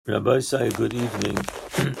Rabbi Say, good evening.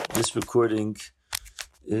 This recording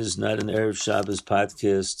is not an Erev Shabbos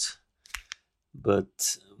podcast,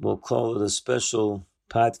 but we'll call it a special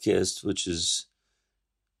podcast, which is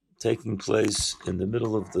taking place in the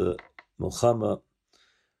middle of the Milchama,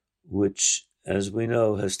 which, as we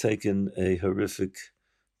know, has taken a horrific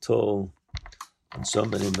toll on so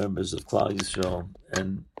many members of Klal Yisrael.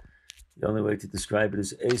 And the only way to describe it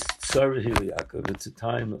is Eis Tzara Yaakov. It's a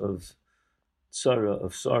time of tzara,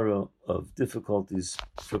 of sorrow, of difficulties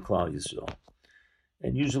for Klal Yisrael.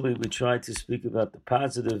 And usually we try to speak about the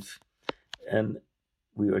positive, and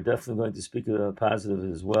we are definitely going to speak about positive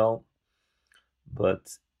as well.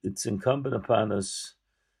 But it's incumbent upon us,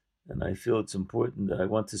 and I feel it's important that I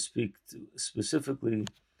want to speak specifically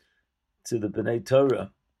to the B'nai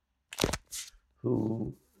Torah,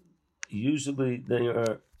 who usually they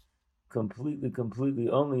are completely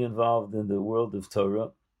only involved in the world of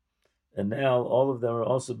Torah. And now all of them are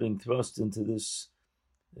also being thrust into this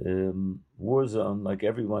war zone like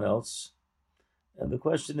everyone else. And the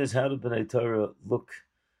question is, how do B'nai Torah look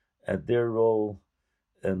at their role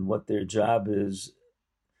and what their job is?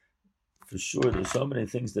 For sure, there's so many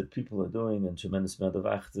things that people are doing, and tremendous amount of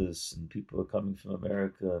achdus, and people are coming from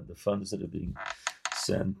America, the funds that are being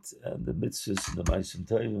sent, and the mitzvahs and the ma'asim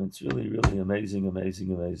tovim. It's really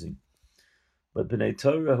amazing. But B'nai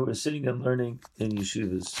Torah who are sitting and learning in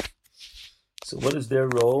yeshivas. So what is their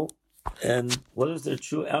role, and what is their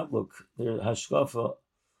true outlook, their hashkafa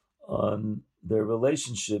on their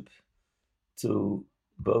relationship to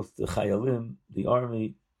both the chayalim, the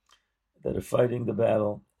army that are fighting the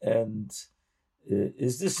battle, and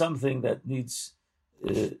is this something that needs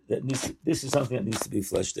to be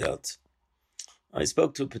fleshed out? I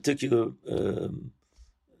spoke to a particular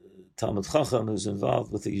Talmud Chacham who's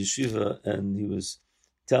involved with the yeshiva, and he was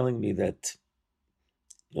telling me that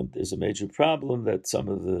there's a major problem, that some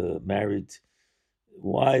of the married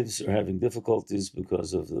wives are having difficulties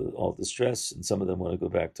because of all the stress, and some of them want to go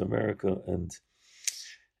back to America, and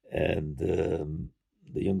the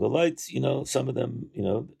younger lights, some of them,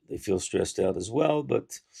 they feel stressed out as well,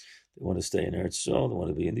 but they want to stay in Eretz Yisrael, they want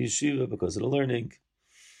to be in the yeshiva because of the learning,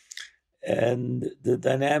 and the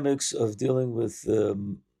dynamics of dealing with,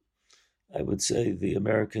 I would say, the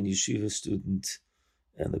American yeshiva student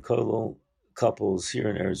and the kollel couples here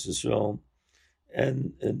in Eretz Yisrael.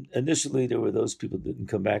 And initially there were those people that didn't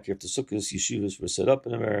come back after Sukkot. Yeshivas were set up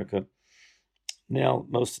in America. Now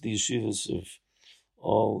most of the yeshivas have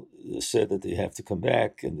all said that they have to come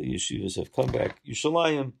back, and the yeshivas have come back.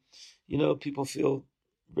 Yerushalayim, people feel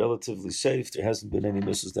relatively safe. There hasn't been any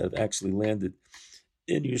missiles that have actually landed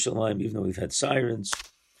in Yerushalayim, even though we've had sirens.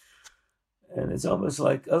 And it's almost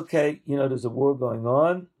like, okay, there's a war going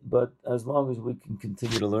on, but as long as we can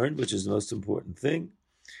continue to learn, which is the most important thing,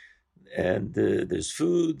 and there's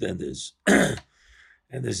food, and there's and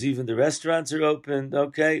there's even the restaurants are open.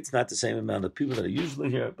 Okay, it's not the same amount of people that are usually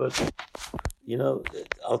here, but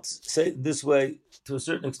I'll say it this way: to a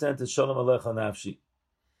certain extent, it's shalom alecha nafshi.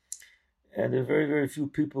 And there are very few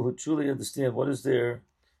people who truly understand what is the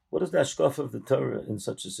hashkafa of the Torah in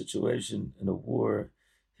such a situation, in a war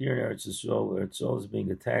here in Eretz Yisrael, where Eretz Yisrael is being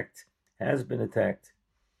attacked, has been attacked.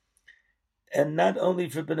 And not only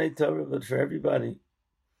for B'nai Torah, but for everybody.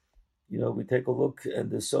 We take a look, and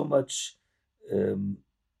there's so much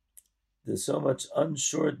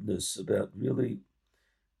unsureness about really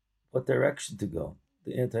what direction to go.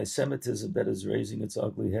 The anti-Semitism that is raising its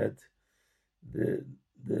ugly head, the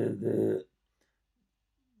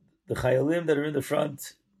chayalim that are in the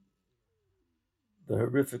front, the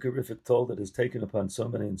horrific toll that is taken upon so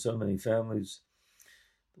many families,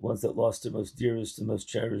 the ones that lost their most dearest and most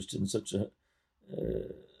cherished in such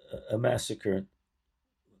a massacre.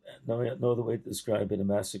 No other way to describe it, a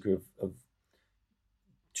massacre of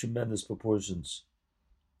tremendous proportions.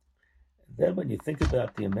 And then when you think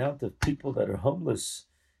about the amount of people that are homeless,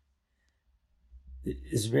 the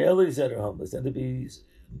Israelis that are homeless, and to be,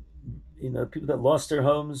 people that lost their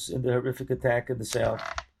homes in the horrific attack in the south,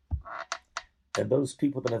 and those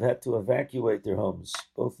people that have had to evacuate their homes,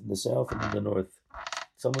 both in the south and in the north.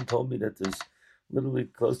 Someone told me that there's literally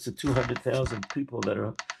close to 200,000 people that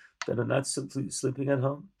are not simply sleeping at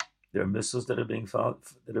home. There are missiles that are being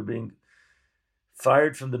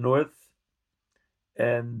fired from the north,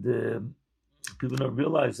 and people don't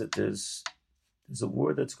realize that there's a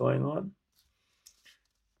war that's going on.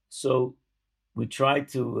 So we try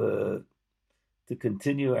to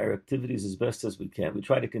continue our activities as best as we can. We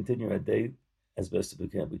try to continue our day as best as we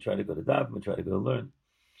can. We try to go to daven, we try to go learn.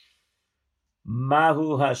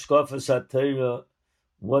 Mahu hashkafas haTorah.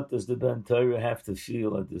 What does the Ben Torah have to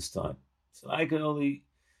feel at this time? So I can only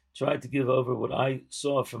tried to give over what I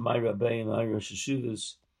saw from my Rabbi and my Rosh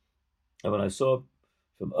Hashivas, and what I saw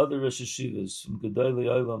from other Rosh Hashivas, from Gedolei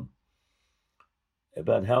Olam,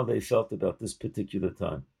 about how they felt about this particular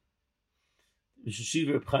time. Rosh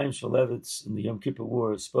Hashiva Reb Chaim Shmulevitz in the Yom Kippur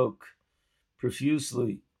War spoke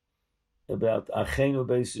profusely about Achenu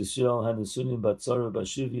Beis Yisrael Hanesunim Batzara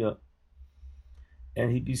Bashivya,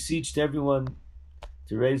 and he beseeched everyone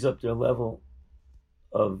to raise up their level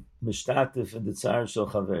of mishtatif and the tzar shel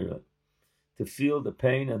chavera, to feel the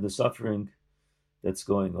pain and the suffering that's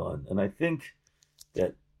going on. And I think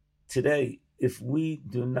that today, if we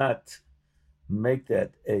do not make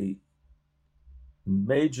that a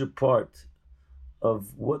major part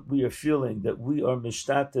of what we are feeling, that we are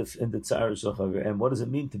mishtatif in the tzar shel chavera, and what does it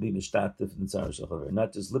mean to be mishtatif in the tzar shel chavera?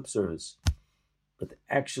 Not just lip service, but to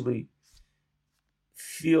actually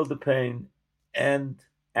feel the pain and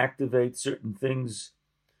activate certain things,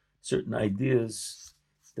 certain ideas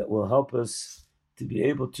that will help us to be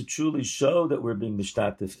able to truly show that we're being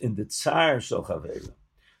mishtatif in the tzar shel chavera.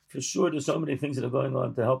 For sure, there's so many things that are going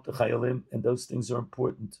on to help the chayalim, and those things are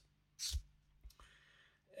important.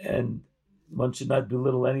 And one should not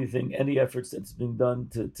belittle anything, any efforts that's being done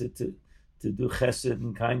to do chesed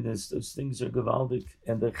and kindness. Those things are gewaldig,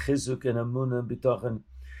 and the chizuk and amunah and bitochen,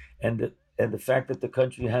 and the fact that the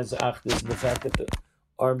country has achdus, and the fact that the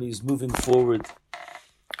army is moving forward.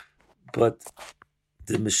 But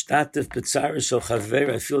the mishtatif b'tzara shel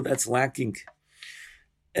chaver, I feel that's lacking.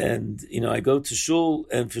 And, I go to shul,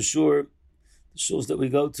 and for sure, the shuls that we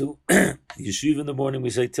go to, yeshiva in the morning, we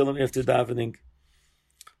say Tillim after davening.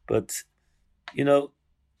 But,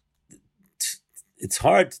 it's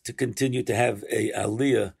hard to continue to have a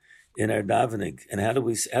aliyah in our davening. And how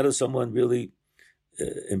does someone really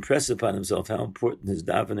impress upon himself how important his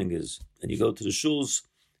davening is? And you go to the shuls,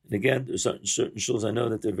 and again, there's certain shuls I know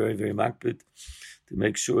that they're very, very makpid to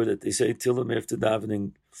make sure that they say Tillim after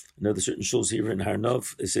davening. I know there's certain shuls here in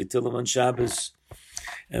Harnov, they say Tillim on Shabbos,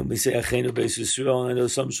 and we say Achenu Beis Yisrael, and I know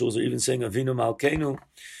some shuls are even saying Avinu Malkeinu,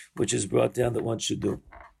 which is brought down that one should do.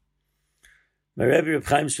 My Rebbe Reb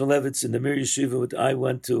Chaim Shmulevitz in the Mir Yeshiva, which I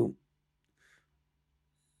went to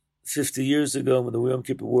 50 years ago when the Yom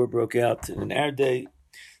Kippur War broke out, and in our day,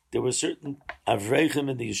 there were certain Avreichim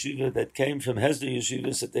in the yeshiva that came from Hesder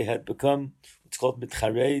yeshivas that they had become what's called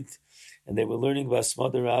mitchared, and they were learning about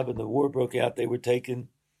Smother Rab, and the war broke out. They were taken,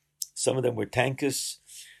 some of them were tankus,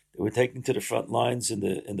 they were taken to the front lines in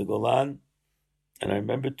the Golan, and I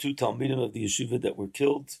remember 2 Talmidim of the yeshiva that were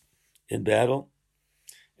killed in battle,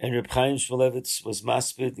 and Reb Chaim Shmulevitz was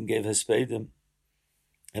maspid and gave hespedim,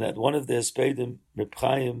 and at one of the hespedim, Reb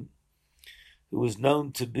Chaim, who was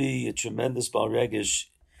known to be a tremendous Baal Regesh,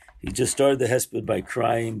 he just started the hesped by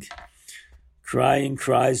crying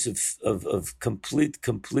cries of complete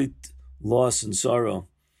loss and sorrow.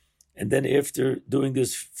 And then after doing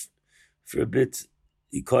this for a bit,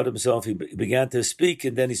 he caught himself, he began to speak,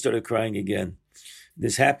 and then he started crying again.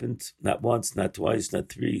 This happened not once, not twice, not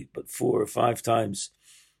 3, but 4 or 5 times.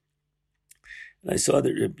 And I saw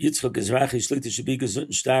that Reb Yitzchak Ezrachi Shlita should be gesund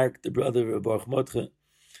and stark, the brother of Baruch Mordcha,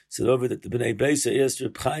 said over that the Bnei Beisa asked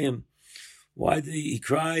Reb Chaim, why did he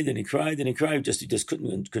cried and he cried and he cried? He just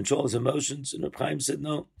couldn't control his emotions. And Reb Chaim said,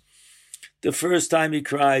 no. The first time he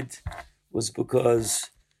cried was because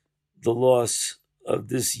the loss of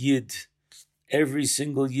this Yid. Every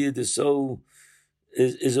single Yid is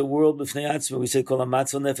is a world b'fnei atzma. We say, kol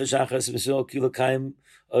hamatzal nefesh achas v'sol kilo kaim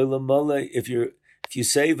olam mole. If you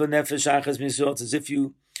save a nefesh achas v'sol, it's as if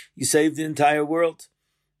you save the entire world.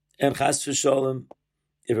 And chas v'sholem,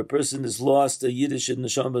 if a person is lost, a Yiddish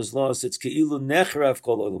neshama is lost, it's keilu nechrav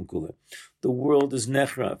kol olam kula. The world is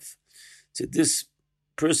nechrav. So this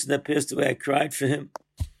person that passed away, I cried for him,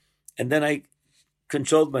 and then I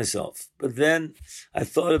controlled myself. But then I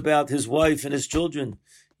thought about his wife and his children.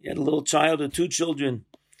 He had a little child or 2 children,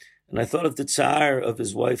 and I thought of the tsar of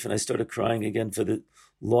his wife, and I started crying again for the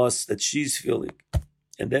loss that she's feeling,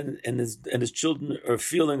 and then his children are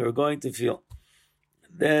feeling or going to feel.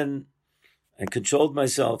 Then I controlled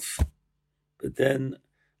myself, but then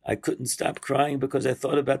I couldn't stop crying because I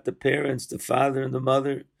thought about the parents, the father and the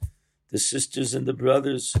mother, the sisters and the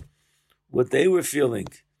brothers, what they were feeling,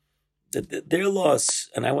 that their loss,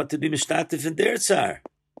 and I want to be mishtatif in their tsar.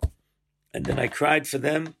 And then I cried for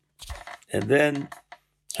them, and then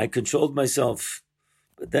I controlled myself.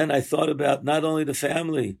 But then I thought about not only the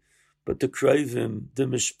family, but the krovim,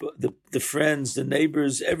 the friends, the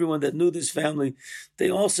neighbors, everyone that knew this family, they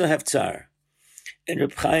also have tsar. And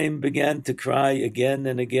Reb Chaim began to cry again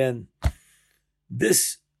and again.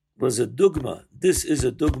 This was a dugma. This is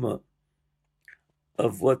a dugma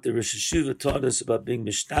of what the Rosh Hashiva taught us about being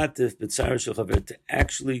mishtatif b'tzar shel chaver, to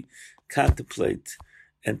actually contemplate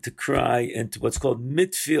and to cry and to what's called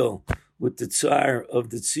mitfil with the tzar of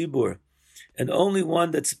the tzibur, and only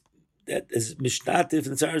one that is mishtatif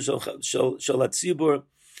in tzar shel tzibur,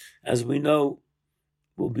 as we know,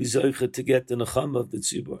 will be zoicha to get the nechama of the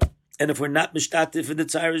tzibur. And if we're not mishtatif in the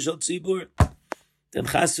tzar shel tzibur, then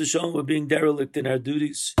chas v'sholom we're being derelict in our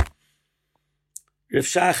duties. Rav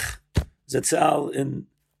Shach Zatzal, in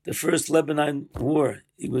the first Lebanon war,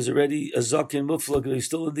 he was already a zaken muflag, he was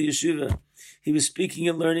still in the yeshiva. He was speaking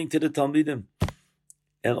and learning to the Talmidim.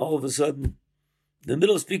 And all of a sudden, in the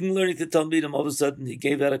middle of speaking and learning to the Talmidim, all of a sudden he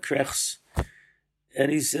gave out a krechs. And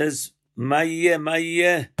he says,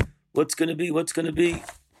 Ma'yeh, what's going to be, what's going to be?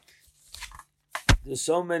 There's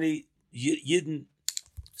so many Yiddish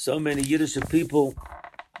people,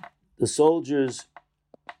 the soldiers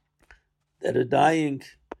that are dying.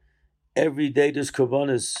 Every day there's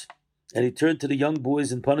korbanos. And he turned to the young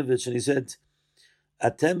boys in Panovich and he said,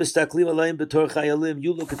 Atem bestaklim alayim betor chayalim.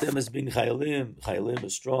 You look at them as being chayalim. Chayalim are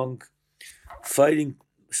strong, fighting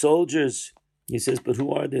soldiers. He says, but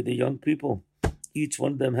who are they? The young people. Each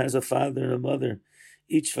one of them has a father and a mother.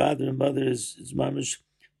 Each father and mother is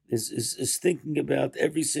thinking about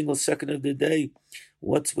every single second of the day.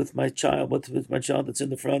 What's with my child? What's with my child that's in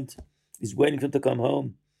the front? He's waiting for him to come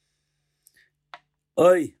home.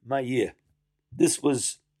 Oy, my year. This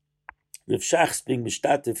was Rav Shach's being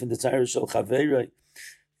mishtatif in the tzar shel chaver,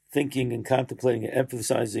 thinking and contemplating and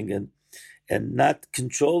emphasizing and not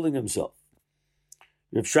controlling himself.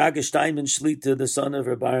 Rav Shraga Steinman Shlita, the son of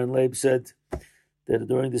Rabbi Aaron Leib, said that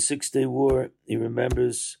during the 6-day war, he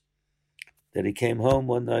remembers that he came home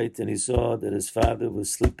one night and he saw that his father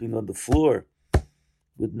was sleeping on the floor,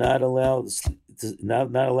 would not allow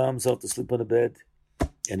himself to sleep on the bed.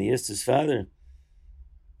 And he asked his father,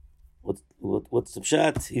 what's the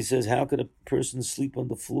pshat? He says, how can a person sleep on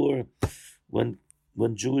the floor when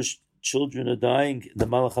Jewish children are dying? The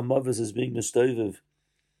Malach HaMavos is being mistoiviv.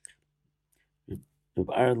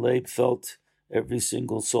 Rabbi Aaron Leib felt every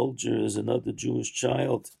single soldier is another Jewish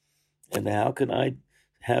child, and how can I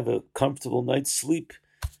have a comfortable night's sleep?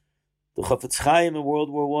 The Chafetz Chaim in World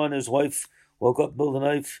War I, his wife woke up in the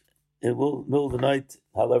middle of the night,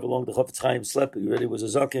 however long the Chafetz Chaim slept, he already was a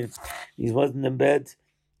zaken. He wasn't in bed,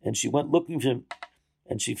 and she went looking for him,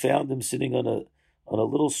 and she found him sitting on a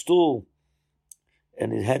little stool,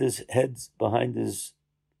 and he had his hands behind his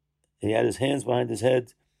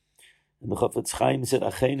head. And the Chafetz Chaim said,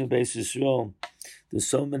 Acheinu Beis Yisrael. There's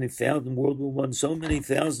so many thousands, World War I, so many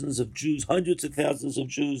thousands of Jews, hundreds of thousands of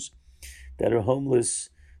Jews that are homeless,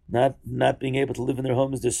 not being able to live in their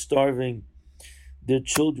homes. They're starving. Their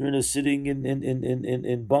children are sitting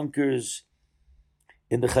in bunkers,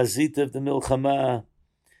 in the chazit of the milchama,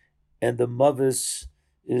 and the mavis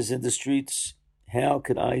is in the streets. How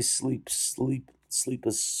can I sleep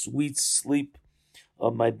a sweet sleep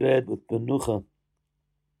on my bed with benucha?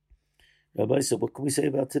 Rabbi said, what can we say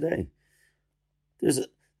about today? There's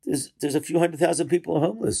a few 100,000 people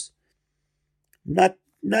homeless. Not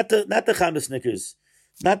the Chamasnikers,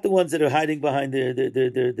 not the ones that are hiding behind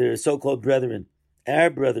their so-called brethren, our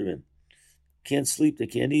brethren. Can't sleep, they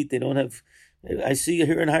can't eat, they don't have. I see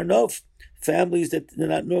here in Har Nof, families that they're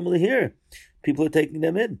not normally here. People are taking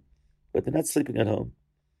them in, but they're not sleeping at home.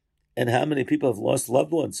 And how many people have lost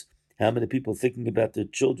loved ones? How many people are thinking about their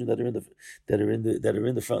children that are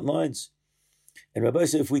in the front lines? And Rabbi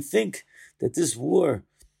said, if we think that this war,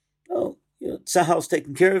 Tzahal's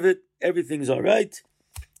taking care of it, everything's all right,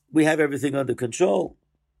 we have everything under control.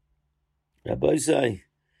 Rabbi said,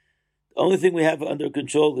 the only thing we have under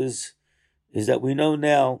control is that we know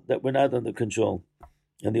now that we're not under control.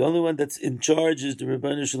 And the only one that's in charge is the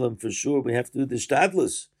Rebbeinu Shalom. For sure, we have to do the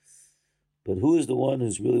shtadlus. But who is the one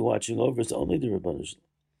who's really watching over us? Only the Rebbeinu Shalom.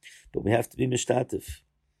 But we have to be mishtatif.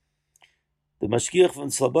 The mashgiach from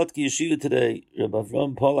Slobodki Yeshiva today, Rabbi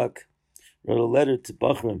Avram Polak, wrote a letter to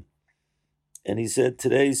Bachram, and he said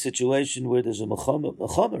today's situation where there's a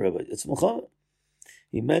Melchama, Rabbi, it's Melchama.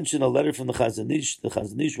 He mentioned a letter from the Chazon Ish. The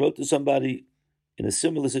Chazon Ish wrote to somebody in a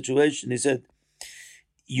similar situation. He said,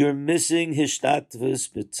 you're missing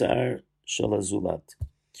hishtatvus b'tzar shel hazulat.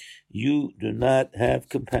 You do not have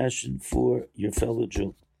compassion for your fellow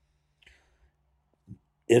Jew.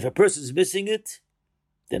 If a person's missing it,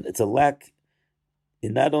 then it's a lack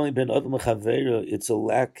in not only ben adam chavera, it's a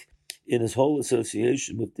lack in his whole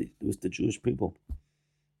association with the Jewish people.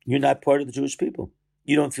 You're not part of the Jewish people.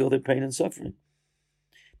 You don't feel their pain and suffering.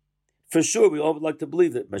 For sure, we all would like to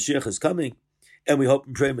believe that Mashiach is coming, and we hope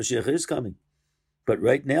and pray Mashiach is coming. But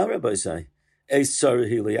right now, Rabbi Say, Eis Sarah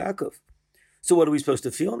Hili Yaakov. So what are we supposed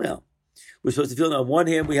to feel now? We're supposed to feel on one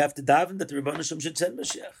hand we have to daven that the Rebbeinu Shem should send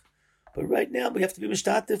Mashiach. But right now we have to be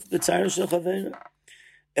mishtatif the tzara shel chavera.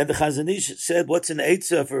 And the Chazon Ish said, what's an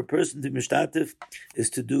eitzah for a person to be mishtatif is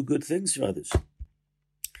to do good things for others.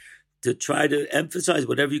 To try to emphasize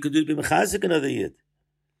whatever you can do to be mechazik another yid.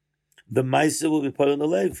 The Maisa will be put on the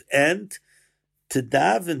lev. And to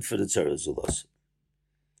daven for the tzara zulos.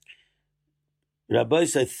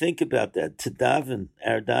 Rabbis, I think about that. To daven,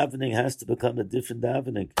 our davening has to become a different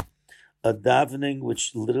davening. A davening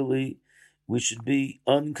which literally we should be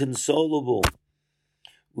unconsolable.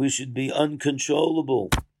 We should be uncontrollable.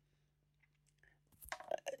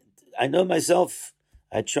 I know myself.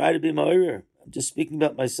 I try to be ma'orer. I'm just speaking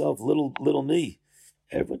about myself, little me.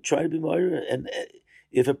 Everyone try to be ma'orer. And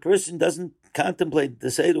if a person doesn't contemplate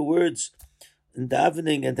to say the words in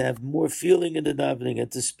davening and to have more feeling in the davening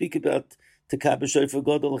and to speak about to kaber shofar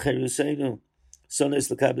gadol l'cher Yoseinu,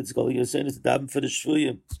 sones l'kabetz gadol Yoseinu, to daven for the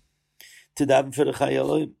shvuyim, to daven for the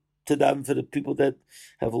chayalim, to daven for the people that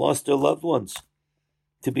have lost their loved ones,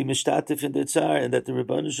 to be mishtatif in the tzar, and that the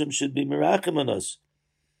Rebbeinu Shem should be merachim on us,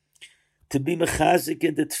 to be mechazik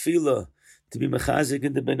in the tefillah, to be mechazik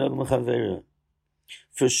in the ben adam chavera,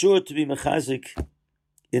 for sure to be mechazik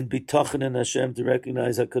in bitachon and Hashem, to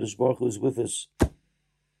recognize HaKadosh Baruch Hu is with us,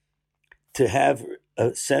 to have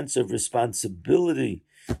a sense of responsibility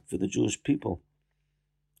for the Jewish people.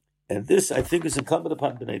 And this, I think, is incumbent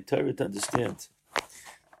upon B'nai Torah to understand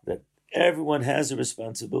that everyone has a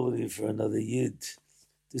responsibility for another Yid.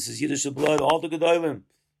 This is Yiddish blood, all the Gedolim.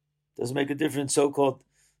 Doesn't make a difference, so-called.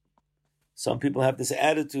 Some people have this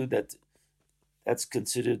attitude that that's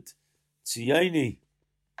considered tziyani.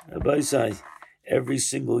 Abaisai, every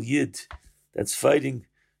single Yid that's fighting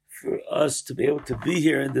for us to be able to be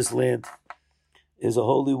here in this land is a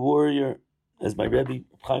holy warrior. As my Rebbe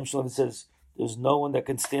Chaim Shalom says, there's no one that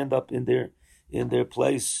can stand up in their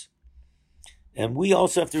place. And we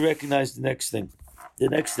also have to recognize the next thing. The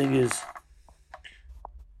next thing is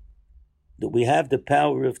that we have the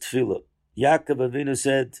power of tefillah. Yaakov Avinu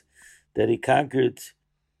said that he conquered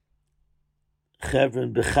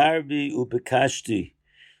Chevron becharbi ubekashti,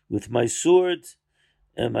 with my sword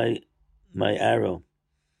and my arrow.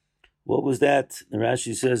 What was that? The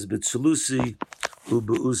Rashi says, B'tzelusi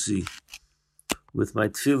u'be'usi, with my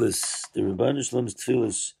tefillas, the Rebbeinu Shalom's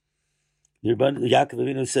tefillas. The Yaakov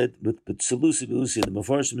Avinu said, with B'tzelusi u'be'usi, the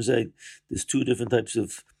Mefarshim say, there's two different types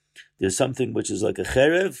of, there's something which is like a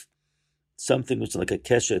cherev, something which is like a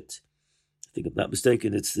keshet. I think I'm not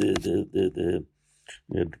mistaken, it's the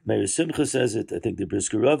Meir Simcha says it, I think the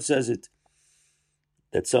Brisker Rav says it,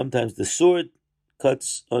 that sometimes the sword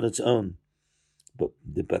cuts on its own. But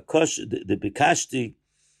the Bikashti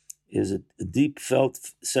is a deep felt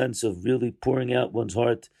sense of really pouring out one's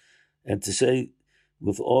heart and to say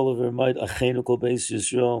with all of her might, Achenu Kol Beis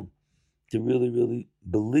Yisrael, to really, really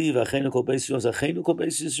believe Achenu Kol Beis Yisrael is Achenu Kol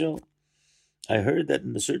Beis Yisrael. I heard that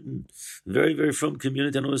in a certain very, very frum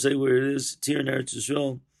community, I don't want to say where it is, it's here in Eretz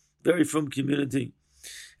Yisrael, very frum community.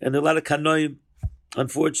 And there are a lot of Kanoim,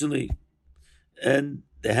 unfortunately, and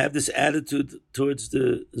they have this attitude towards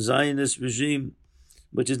the Zionist regime,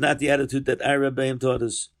 which is not the attitude that our Rebbeim taught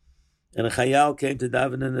us. And a Chayal came to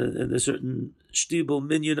daven in a certain shtibel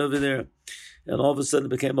minyan over there, and all of a sudden it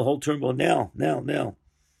became a whole turmoil. Now.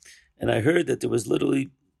 And I heard that there was literally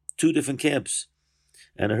two different camps.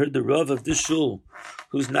 And I heard the Rav of this shul,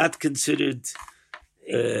 who's not considered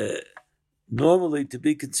normally to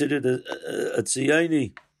be considered a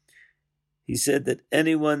tziyani, he said that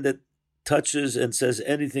anyone that touches and says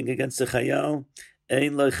anything against the Chayal,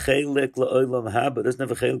 ein la chelek la'olam haba, doesn't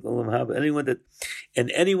have a chelek la'olam haba.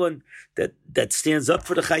 Anyone that stands up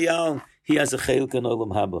for the Chayal, he has a chelek in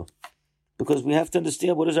olam haba. Because we have to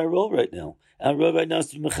understand what is our role right now. Our role right now is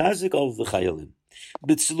to be mechazik all of the Chayalim.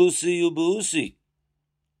 B'tzlusi u'b'usi.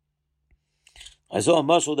 I saw a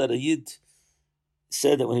mashal that a Yid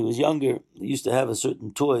said that when he was younger, he used to have a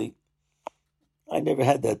certain toy. I never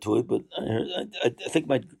had that toy, but I think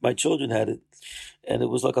my children had it. And it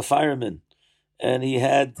was like a fireman. And he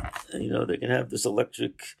had, they can have this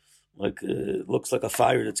electric, looks like a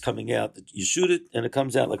fire that's coming out. You shoot it and it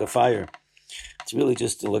comes out like a fire. It's really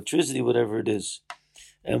just electricity, whatever it is.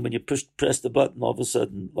 And when you press the button, all of a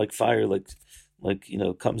sudden, like fire,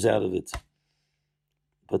 comes out of it.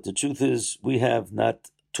 But the truth is, we have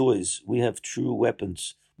not toys. We have true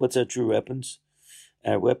weapons. What's our true weapons?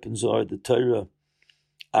 Our weapons are the Torah.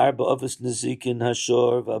 Arba avos nezikin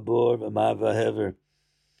hashor v'abor v'ma v'hever.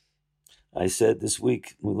 I said this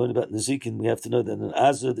week, we learned about nezikin, we have to know that in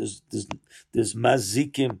Azah, there's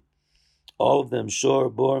mazikim, all of them, shor,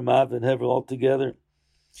 bor, mav, and hever, all together.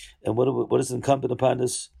 And what is incumbent upon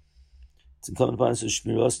us? It's incumbent upon us,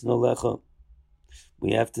 Shmiras Nalecha.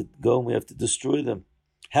 We have to go and we have to destroy them.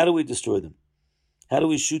 How do we destroy them? How do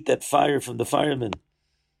we shoot that fire from the firemen?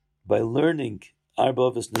 By learning Arba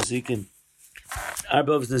Avos Nezikin.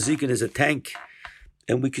 Arba Avos Nezikin is a tank,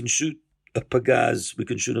 and we can shoot a pagaz, we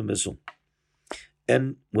can shoot a missile.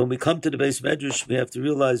 And when we come to the base medrash, we have to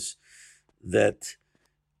realize that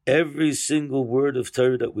every single word of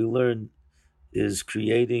Torah that we learn is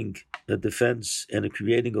creating a defense and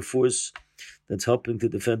creating a force that's helping to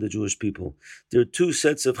defend the Jewish people. There are two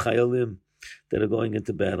sets of chayalim that are going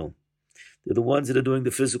into battle. They're the ones that are doing the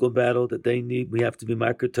physical battle that they need. We have to be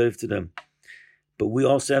makar tov to them. But we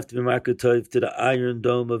also have to be makar tov to the iron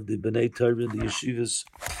dome of the B'nai Torah and the yeshivas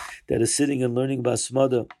that are sitting and learning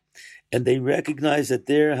Basmada. And they recognize that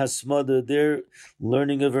their hasmada, their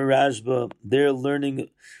learning of a Rashba, their learning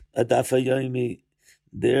a Daf HaYomi,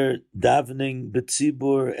 their davening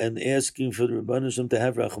b'tzibur and asking for the Rebbeinu Shem to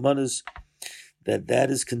have rachmanas, that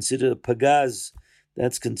is considered a pagaz.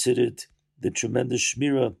 That's considered the tremendous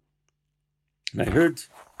shmira. And I heard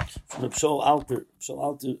from Reb Shaul Alter. Shaul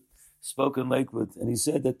Alter spoke in Lakewood, and he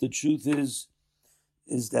said that the truth is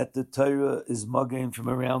that the Torah is mugging from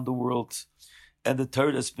around the world, and the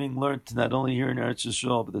Torah that's being learned not only here in Eretz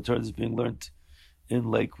Yisrael, but the Torah that's being learned in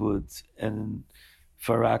Lakewood and in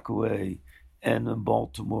Far Rockaway and in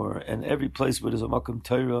Baltimore and every place where there's a Makom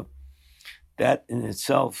Torah, that in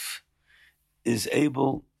itself is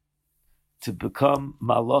able to become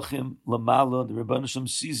Malachim Lamala. The Rebbeinu Shalom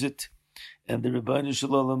sees it, and the Rebbeinu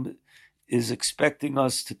Shalom is expecting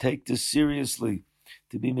us to take this seriously,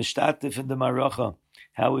 to be mishtatif in the Maracha.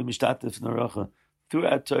 How we mishtatif in the Maracha? Through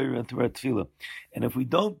our Torah and through our Tefillah. And if we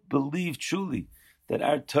don't believe truly that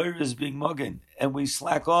our Torah is being mugging and we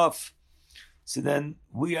slack off, so then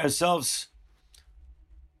we ourselves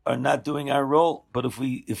are not doing our role. But if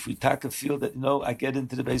we take a feel that, I get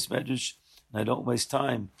into the base medrash and I don't waste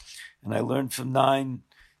time, and I learn from 9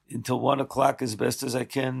 until 1 o'clock as best as I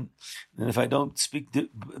can, and if I don't speak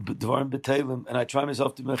Dvarim B'Teilim, and I try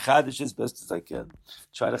myself to be Mechadish as best as I can,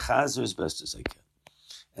 try to Chazer as best as I can.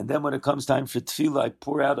 And then when it comes time for tefillah, I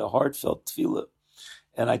pour out a heartfelt tefillah,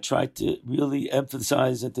 and I try to really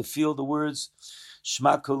emphasize and to feel the words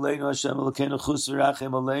Shema Koleinu Hashem Elokeinu Chus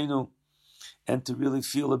V'Rachem Aleinu, and to really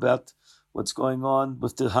feel about what's going on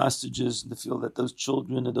with the hostages, and to feel that those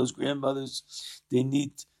children and those grandmothers, they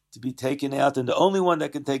need to be taken out, and the only one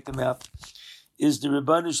that can take them out is the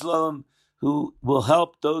Rebbeinu Shalom, who will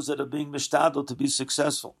help those that are being mishtadel to be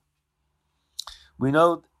successful. We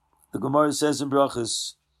know the Gemara says in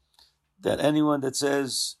Brachas that anyone that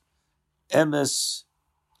says emes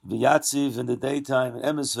v'yatziv in the daytime and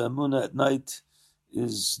emes v'amuna at night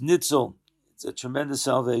is nitzel. It's a tremendous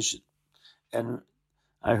salvation. And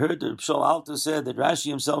I heard that Shaul Alter said that Rashi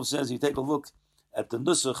himself says, you take a look at the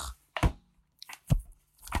nusach,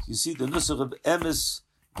 you see the nusach of emes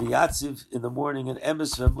v'yatziv in the morning and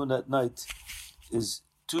emes v'amuna at night is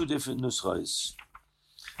two different nuschos.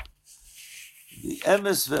 The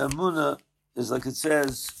emes ve'amuna is like it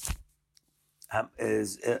says,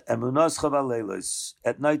 is emunas chabaleilos.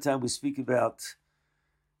 At nighttime we speak about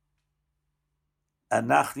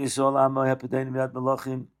anach yisol amo hapadenim yad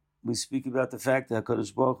melachim. We speak about the fact that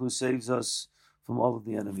HaKadosh Baruch Hu saves us from all of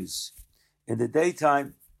the enemies. In the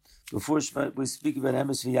daytime, before we speak about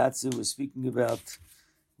emes v'yatzu, we're speaking about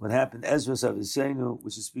what happened Ezra Saviseinu,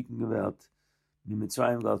 which is speaking about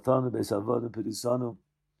Mitzrayim Galtanu Beis Avodah Perisanu.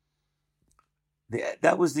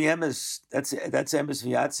 That was the emes. That's emes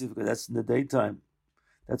v'yatziv, because that's in the daytime.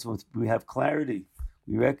 That's when we have clarity.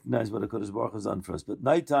 We recognize what HaKadosh Baruch has done for us. But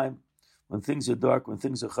nighttime, when things are dark, when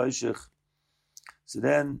things are chayshich, so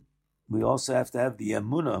then we also have to have the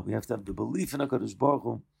emunah. We have to have the belief in HaKadosh Baruch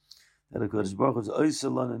Hu, that HaKadosh Baruch Hu is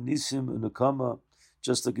oisalan and nisim unakama,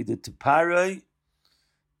 just like He did to Parai,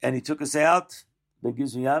 and He took us out. That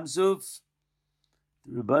gives me Yamsuf.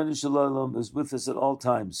 The Rebbeinu Shalom is with us at all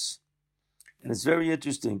times. And it's very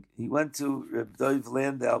interesting. He went to Reb Dov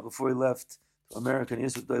Landau before he left to America, and he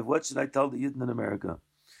asked Reb Dov, what should I tell the Yidden in America?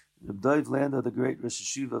 Reb Dov Landau, the great Rosh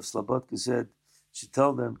Hashiva of Slobodka, said, you should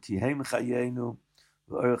tell them, Ki heim chayenu,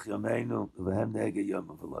 v'orech yameinu, v'hem nege yom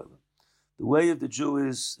v'layla. The way of the Jew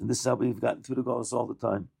is, and this is how we've gotten through the Golos all the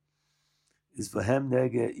time, is v'hem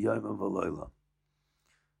nege yom v'layla.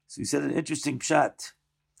 So he said an interesting pshat.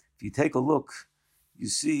 If you take a look, you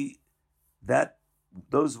see that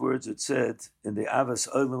those words it said in the Avas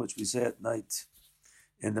Olam, which we say at night,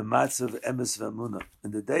 in the Matzav Emes V'Amuna.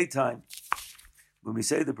 In the daytime, when we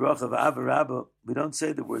say the bracha of Abba Rabba, we don't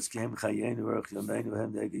say the words Kehem Chayenu Erech Yameinu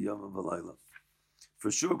V'Hem Nege Yom V'Layla.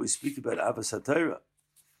 For sure, we speak about Avas HaTorah,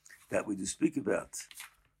 that we do speak about.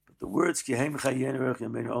 But The words Kihem Chayin Erech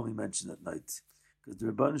Yamein are only mentioned at night, because the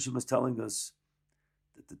Rebbeinu Shem is telling us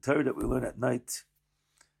that the Torah that we learn at night,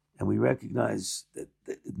 and we recognize that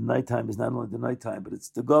the nighttime is not only the nighttime, but it's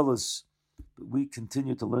the Golus. But we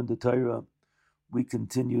continue to learn the Torah. We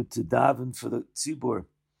continue to daven for the Tzibur.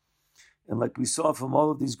 And like we saw from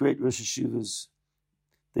all of these great Rosh Hashivas,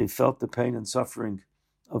 they felt the pain and suffering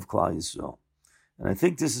of Klal Yisrael. And I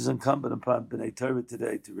think this is incumbent upon B'nai Torah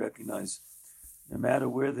today to recognize, no matter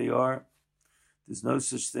where they are, there's no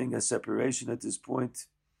such thing as separation at this point.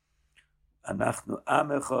 Anachnu Am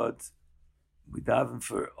Echad. We daven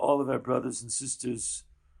for all of our brothers and sisters.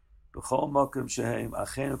 B'chol makom shehem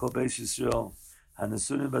acheinu kol beis Yisrael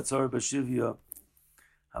hanasunim b'tzor b'shivya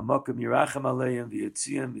hamakom yirachem aleim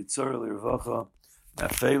v'yitziim v'tzor l'irvacha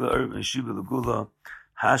nafela urban shiva l'gula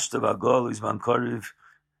hashtav agol izman kariv,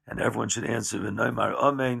 and everyone should answer v'noimar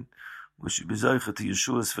amen. We should be zocheh to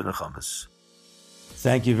Yeshua's v'nechamas.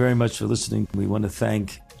 Thank you very much for listening. We want to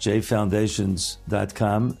thank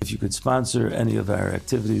jfoundations.com. If you could sponsor any of our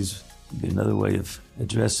activities, it'd be another way of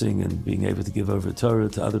addressing and being able to give over Torah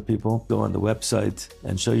to other people. Go on the website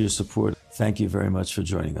and show your support. Thank you very much for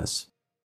joining us.